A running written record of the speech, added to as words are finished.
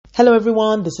Hello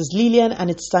everyone, this is Lillian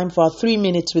and it's time for our 3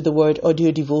 minutes with the word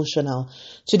audio devotional.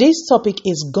 Today's topic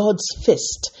is God's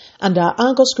fist, and our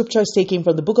anchor scripture is taken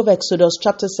from the book of Exodus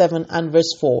chapter 7 and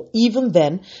verse 4. Even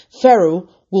then, Pharaoh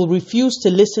will refuse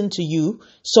to listen to you,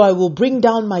 so I will bring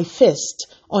down my fist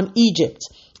on Egypt.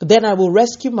 Then I will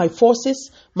rescue my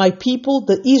forces, my people,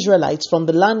 the Israelites, from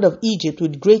the land of Egypt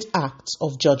with great acts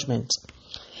of judgment.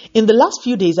 In the last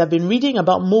few days, I've been reading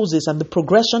about Moses and the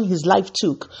progression his life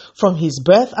took from his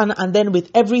birth and then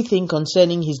with everything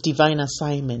concerning his divine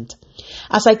assignment.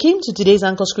 As I came to today's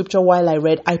anchor scripture while I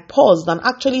read, I paused and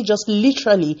actually just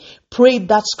literally prayed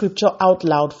that scripture out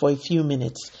loud for a few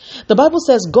minutes. The Bible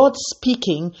says God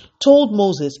speaking told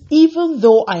Moses, even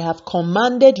though I have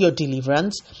commanded your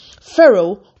deliverance,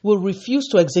 Pharaoh will refuse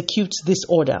to execute this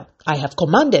order. I have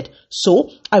commanded, so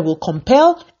I will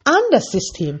compel and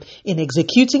assist him in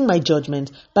executing my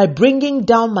judgment by bringing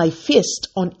down my fist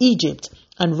on Egypt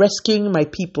and rescuing my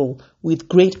people with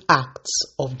great acts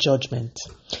of judgment.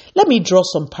 Let me draw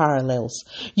some parallels.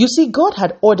 You see, God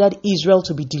had ordered Israel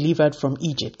to be delivered from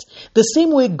Egypt. The same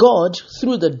way God,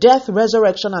 through the death,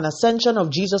 resurrection, and ascension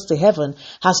of Jesus to heaven,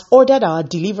 has ordered our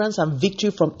deliverance and victory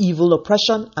from evil,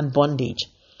 oppression, and bondage.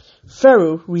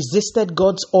 Pharaoh resisted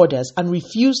God's orders and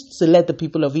refused to let the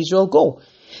people of Israel go.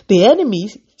 The enemy,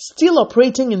 still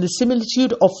operating in the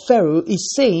similitude of Pharaoh,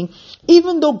 is saying,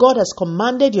 even though God has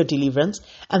commanded your deliverance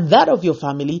and that of your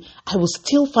family, I will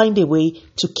still find a way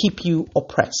to keep you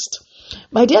oppressed.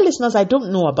 My dear listeners, I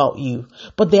don't know about you,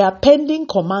 but there are pending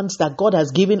commands that God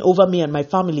has given over me and my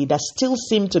family that still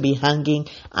seem to be hanging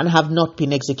and have not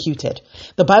been executed.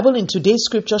 The Bible in today's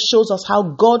scripture shows us how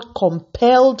God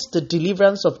compelled the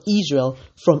deliverance of Israel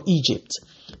from Egypt.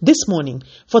 This morning,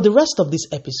 for the rest of this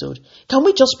episode, can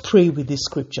we just pray with this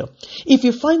scripture? If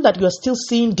you find that you are still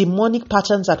seeing demonic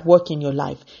patterns at work in your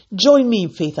life, join me in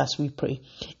faith as we pray.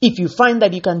 If you find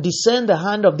that you can discern the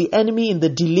hand of the enemy in the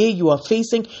delay you are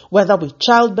facing, whether with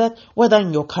childbirth, whether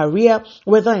in your career,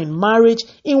 whether in marriage,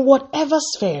 in whatever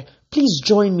sphere, please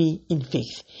join me in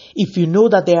faith. If you know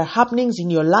that there are happenings in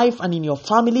your life and in your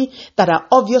family that are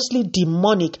obviously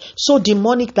demonic, so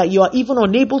demonic that you are even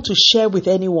unable to share with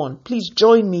anyone, please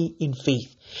join me in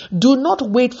faith. Do not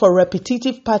wait for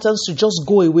repetitive patterns to just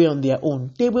go away on their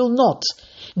own. They will not.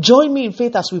 Join me in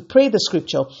faith as we pray the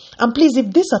scripture. And please,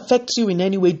 if this affects you in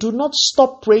any way, do not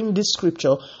stop praying this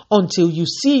scripture until you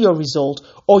see your result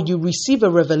or you receive a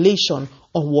revelation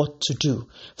on what to do.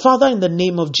 Father, in the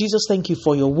name of Jesus, thank you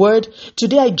for your word.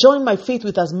 Today I join my faith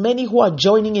with as many who are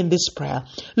joining in this prayer.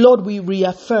 Lord, we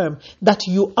reaffirm that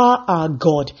you are our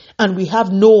God and we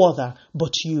have no other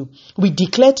but you. We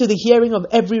declare to the hearing of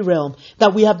every realm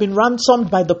that we have been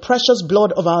ransomed by the precious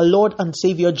blood of our Lord and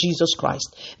Savior Jesus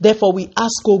Christ. Therefore, we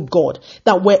ask, O God,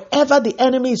 that wherever the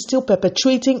enemy is still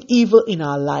perpetrating evil in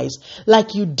our lives,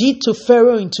 like you did to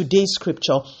Pharaoh in today's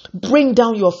scripture, bring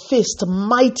down your fist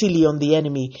mightily on the enemy.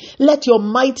 Let your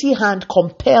mighty hand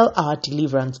compel our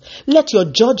deliverance. Let your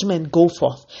judgment go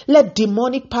forth. Let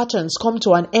demonic patterns come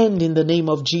to an end in the name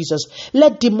of Jesus.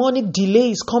 Let demonic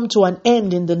delays come to an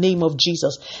end in the name of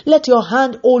Jesus. Let your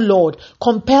hand, O Lord,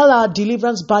 compel our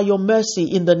deliverance by your mercy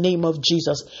in the name of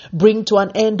Jesus. Bring to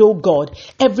an end, O God,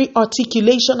 every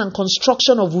articulation and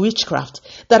construction of witchcraft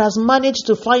that has managed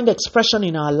to find expression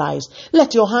in our lives.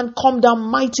 Let your hand come down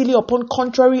mightily upon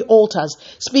contrary altars,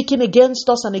 speaking against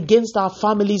us and against our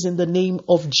families in the name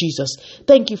of Jesus.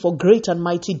 Thank you for great and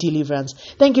mighty deliverance.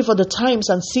 Thank you for the times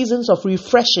and seasons of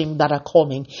refreshing that are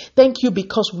coming. Thank you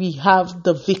because we have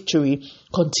the victory.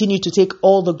 Continue to take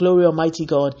all the glory, Almighty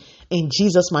God. In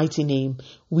Jesus' mighty name,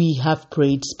 we have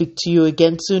prayed. Speak to you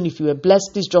again soon. If you were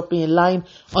blessed, please drop me a line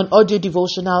on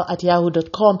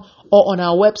audiodevotional@yahoo.com or on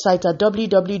our website at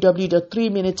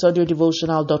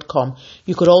www.3minutesaudiodevotional.com.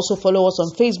 You could also follow us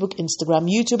on Facebook, Instagram,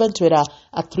 YouTube, and Twitter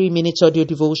at 3 Minutes Audio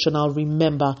Devotional.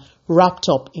 Remember, wrapped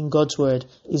up in God's Word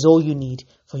is all you need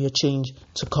for your change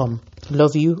to come.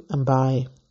 Love you and bye.